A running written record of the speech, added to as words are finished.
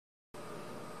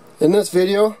In this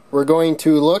video, we're going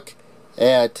to look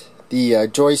at the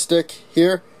joystick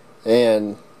here,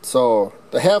 and so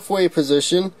the halfway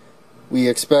position we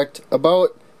expect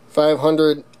about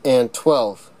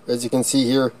 512. As you can see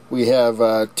here, we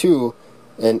have two,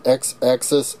 an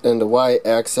x-axis and a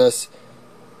y-axis,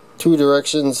 two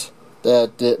directions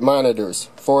that it monitors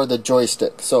for the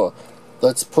joystick. So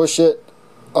let's push it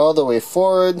all the way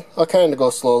forward. I'll kind of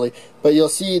go slowly, but you'll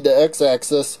see the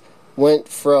x-axis went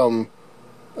from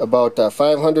about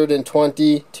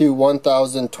 520 to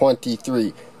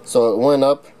 1023. So it went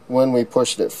up when we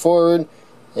pushed it forward,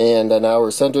 and now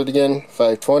we're centered again,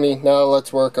 520. Now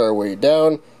let's work our way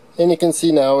down, and you can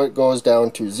see now it goes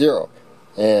down to 0.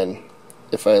 And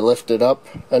if I lift it up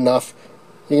enough,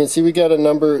 you can see we got a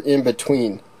number in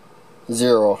between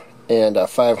 0 and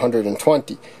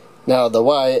 520. Now the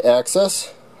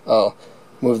y-axis, I'll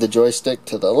move the joystick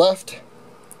to the left,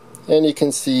 and you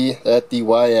can see that the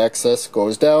y-axis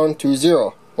goes down to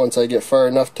 0 once I get far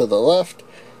enough to the left,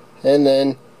 and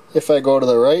then if I go to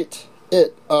the right,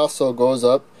 it also goes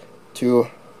up to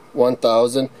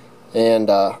 1000 and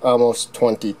almost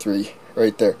 23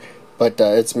 right there, but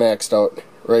it's maxed out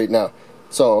right now.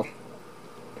 So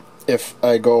if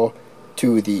I go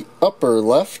to the upper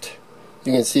left,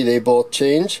 you can see they both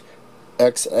change.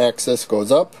 X-axis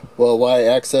goes up while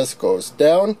y-axis goes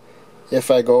down. If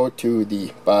I go to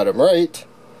the bottom right,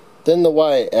 then the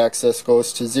y-axis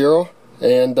goes to 0,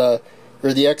 and or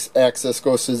the x-axis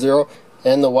goes to 0,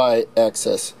 and the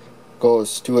y-axis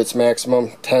goes to its maximum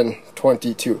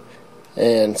 1022.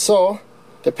 And so,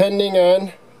 depending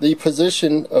on the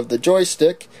position of the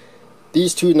joystick,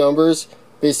 these two numbers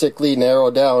basically narrow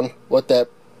down what that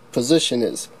position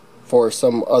is for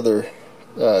some other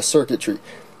circuitry.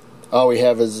 All we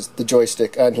have is the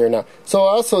joystick on here now. So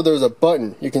also there's a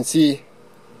button. You can see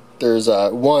there's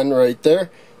one right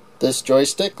there. This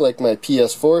joystick, like my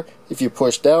PS4, if you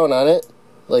push down on it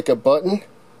like a button,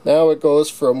 now it goes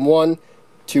from 1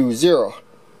 to 0.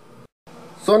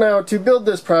 So now to build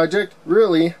this project,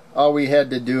 really all we had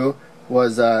to do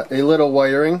was a little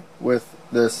wiring with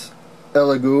this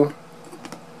Elegoo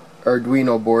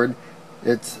Arduino board.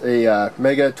 It's a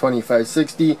Mega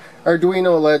 2560.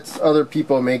 Arduino lets other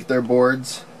people make their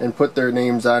boards and put their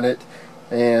names on it,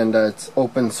 and it's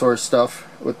open source stuff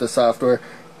with the software,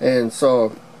 and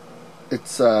so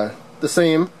it's the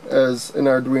same as an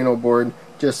Arduino board,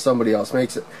 just somebody else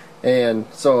makes it. And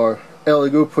so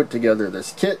Elegoo put together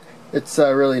this kit. It's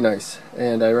really nice,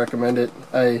 and I recommend it.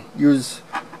 I use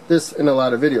this in a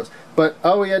lot of videos, but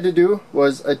all we had to do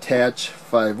was attach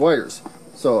 5 wires.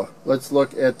 So let's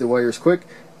look at the wires quick.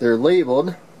 They're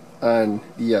labeled on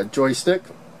the joystick.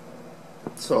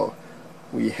 So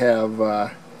we have,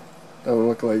 doesn't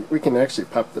look like, we can actually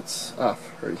pop this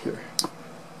off right here.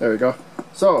 There we go.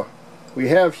 So we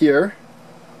have here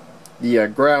the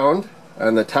ground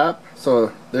on the top.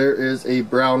 So there is a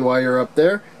brown wire up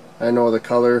there. I know the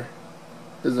color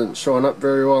isn't showing up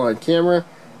very well on camera.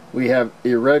 We have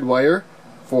a red wire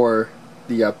for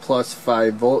the plus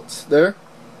 5 volts there.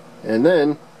 And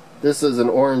then this is an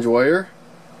orange wire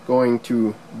going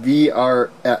to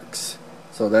VRX,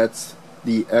 so that's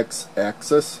the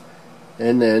x-axis.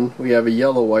 And then we have a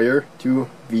yellow wire to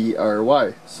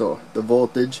VRY, so the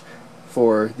voltage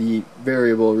for the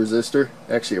variable resistor,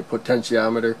 actually a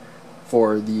potentiometer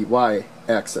for the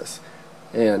y-axis.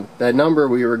 And that number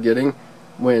we were getting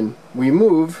when we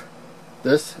move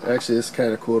this, actually this is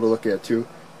kind of cool to look at too.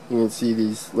 You can see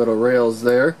these little rails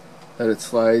there that it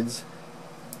slides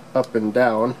up and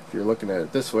down if you're looking at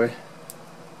it this way,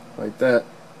 like that.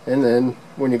 And then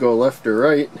when you go left or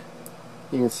right,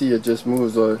 you can see it just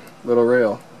moves a little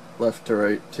rail left to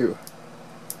right too.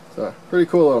 So pretty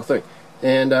cool little thing.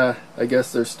 And I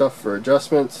guess there's stuff for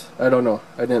adjustments. I don't know,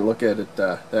 I didn't look at it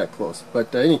that close,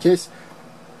 but in any case,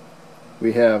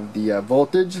 we have the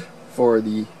voltage for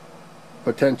the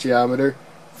potentiometer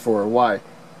for Y.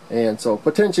 And so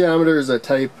potentiometer is a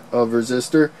type of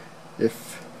resistor,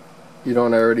 if you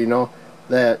don't already know,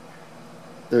 that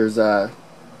there's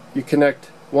you connect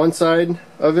one side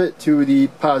of it to the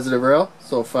positive rail,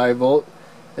 so 5 volt,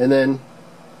 and then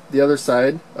the other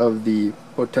side of the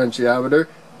potentiometer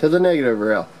to the negative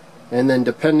rail. And then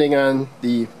depending on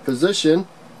the position,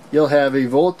 you'll have a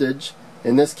voltage,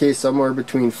 in this case somewhere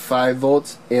between 5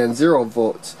 volts and 0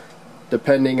 volts,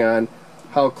 depending on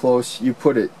how close you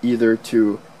put it, either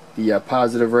to the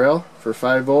positive rail for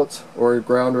 5 volts or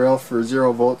ground rail for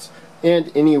 0 volts,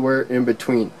 and anywhere in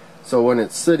between. So when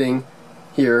it's sitting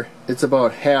here, it's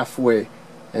about halfway,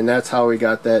 and that's how we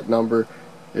got that number.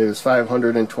 It was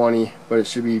 520, but it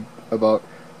should be about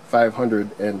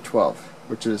 512,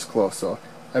 which is close. So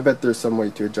I bet there's some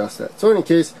way to adjust that. So in any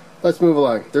case, let's move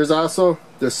along. There's also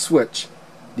the switch,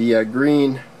 the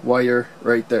green wire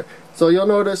right there. So you'll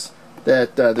notice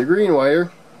that the green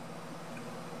wire,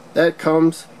 that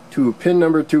comes to pin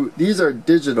number 2. These are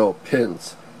digital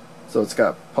pins, so it's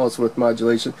got pulse width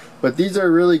modulation, but these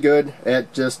are really good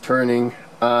at just turning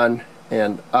on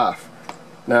and off.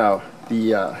 Now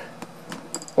the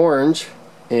orange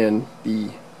and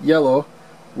the yellow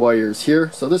wires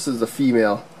here, so this is the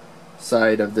female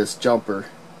side of this jumper,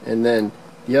 and then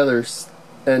the other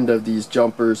end of these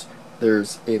jumpers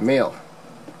there's a male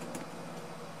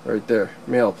right there,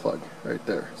 male plug right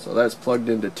there. So that's plugged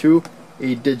into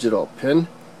a digital pin,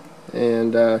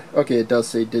 and okay, it does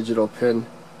say digital pin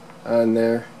on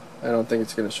there. I don't think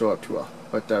it's going to show up too well,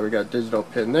 but we got digital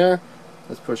pin there.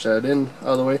 Let's push that in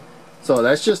all the way. So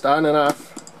that's just on and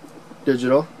off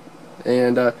digital,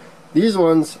 and these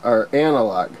ones are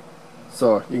analog.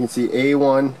 So you can see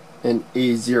A1 and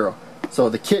A0. So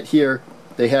the kit here,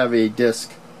 they have a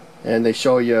disc and they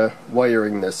show you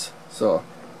wiring this. So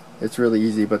it's really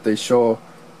easy, but they show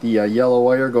the yellow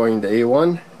wire going to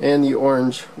A1 and the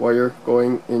orange wire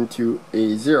going into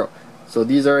A0. So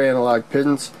these are analog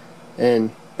pins,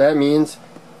 and that means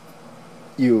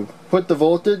you put the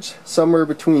voltage somewhere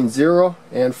between 0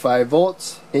 and 5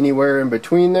 volts, anywhere in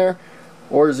between there,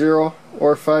 or 0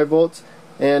 or 5 volts,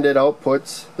 and it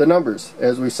outputs the numbers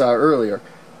as we saw earlier.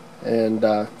 And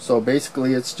so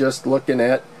basically it's just looking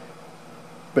at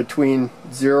between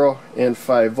 0 and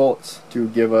 5 volts to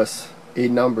give us a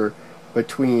number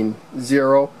between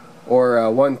 0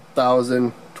 or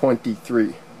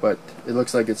 1023, but it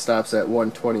looks like it stops at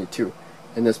 122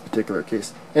 in this particular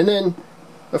case. And then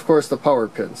of course the power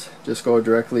pins just go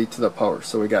directly to the power.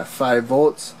 So we got 5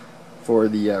 volts for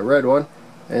the red one,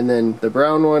 and then the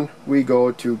brown one we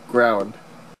go to ground.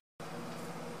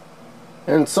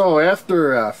 And so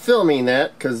after filming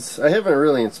that, because I haven't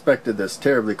really inspected this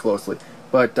terribly closely,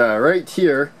 but right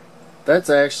here, that's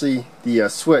actually the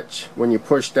switch when you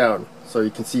push down. So you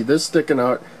can see this sticking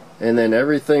out, and then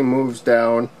everything moves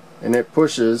down and it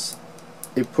pushes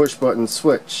a push button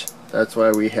switch. That's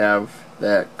why we have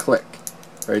that click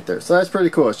right there. So that's pretty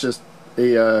cool. It's just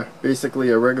a basically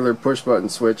a regular push button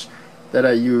switch that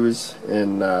I use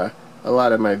in a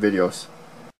lot of my videos.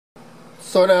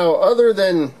 So now, other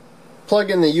than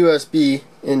plugging the USB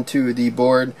into the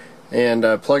board and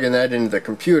plugging that into the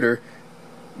computer,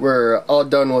 we're all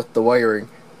done with the wiring.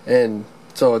 And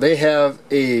so they have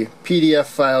a PDF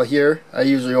file here. I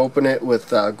usually open it with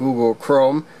Google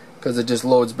Chrome because it just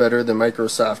loads better than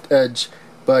Microsoft Edge,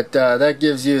 but that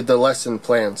gives you the lesson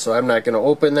plan, so I'm not going to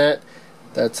open that.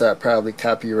 That's probably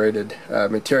copyrighted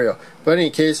material. But in any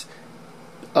case,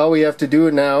 all we have to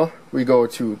do now, we go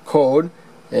to code,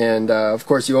 and of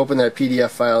course you open that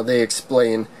PDF file. They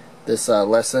explain this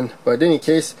lesson, but in any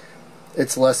case,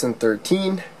 it's lesson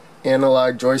 13,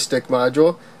 analog joystick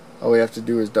module. All we have to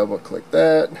do is double click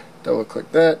that,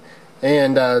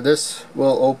 and this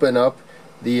will open up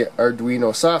the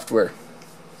Arduino software.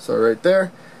 So right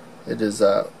there, it is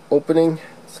opening,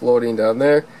 it's loading down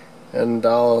there, and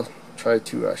I'll try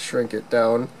to shrink it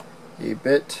down a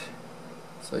bit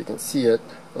so you can see it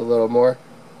a little more.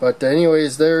 But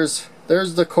anyways, there's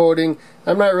the coding.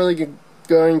 I'm not really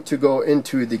going to go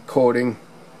into the coding,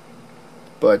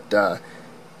 but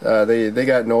they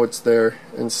got notes there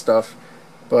and stuff.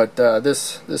 But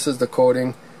this is the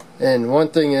coding, and one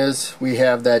thing is we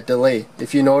have that delay.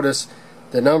 If you notice,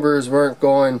 the numbers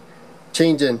weren't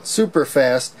changing super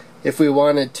fast. If we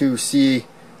wanted to see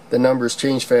the numbers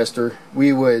change faster,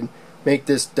 we would make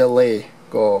this delay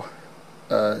go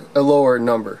a lower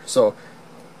number. So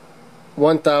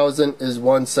 1000 is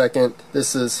 1 second.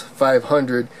 This is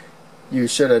 500. You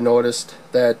should have noticed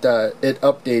that it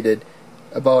updated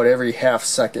about every half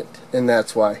second, and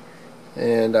that's why.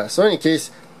 And so in any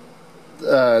case,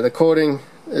 the coding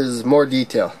is more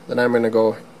detail than I'm going to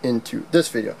go into this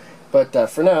video. But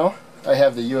for now, I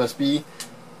have the USB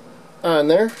on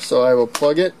there, so I will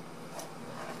plug it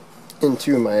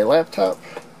into my laptop,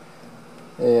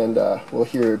 and we'll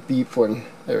hear it beep when,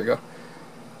 there we go.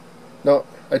 No,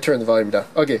 I turned the volume down.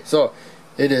 Okay, so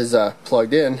it is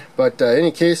plugged in, but in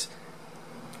any case,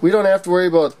 we don't have to worry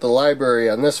about the library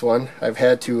on this one. I've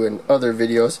had to in other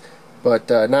videos, but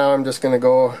now I'm just going to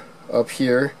go up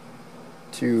here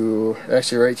to,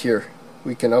 actually right here,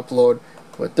 we can upload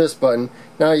with this button.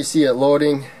 Now you see it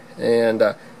loading,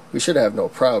 and we should have no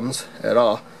problems at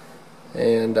all.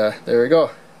 And there we go.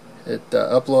 It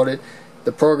uploaded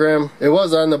the program. It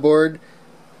was on the board.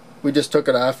 We just took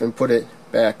it off and put it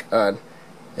back on.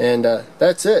 And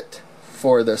that's it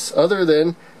for this, other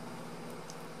than,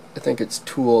 I think it's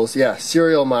tools, yeah,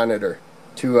 serial monitor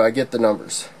to get the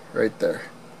numbers right there.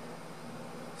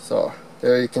 So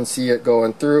there you can see it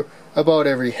going through about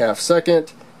every half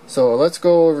second. So let's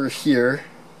go over here.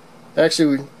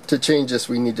 Actually, to change this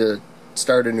we need to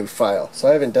start a new file. So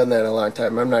I haven't done that in a long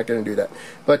time. I'm not going to do that.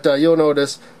 But you'll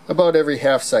notice about every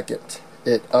half second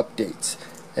it updates.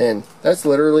 And that's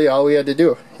literally all we had to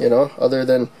do, you know, other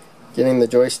than getting the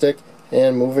joystick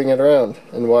and moving it around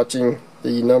and watching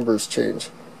the numbers change.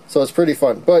 So it's pretty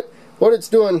fun. But what it's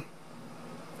doing,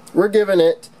 we're giving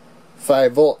it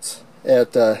 5 volts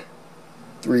at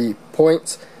 3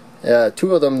 points. 2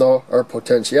 of them though are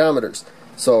potentiometers.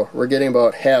 So we're getting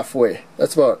about halfway.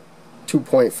 That's about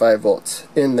 2.5 volts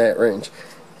in that range.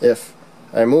 If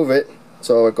I move it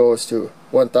so it goes to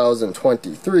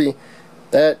 1023,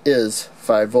 that is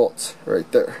 5 volts right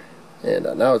there. And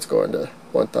now it's going to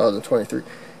 1023.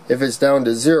 If it's down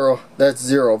to 0, that's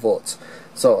 0 volts.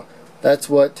 So that's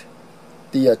what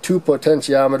the 2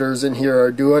 potentiometers in here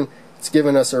are doing. It's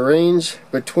giving us a range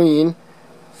between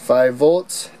 5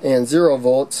 volts and 0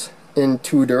 volts in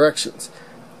 2 directions.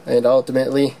 And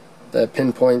ultimately that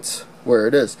pinpoints where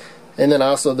it is. And then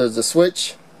also there's a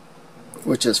switch,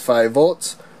 which is 5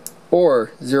 volts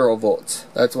or 0 volts.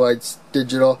 That's why it's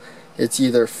digital. It's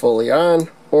either fully on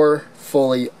or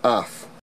fully off.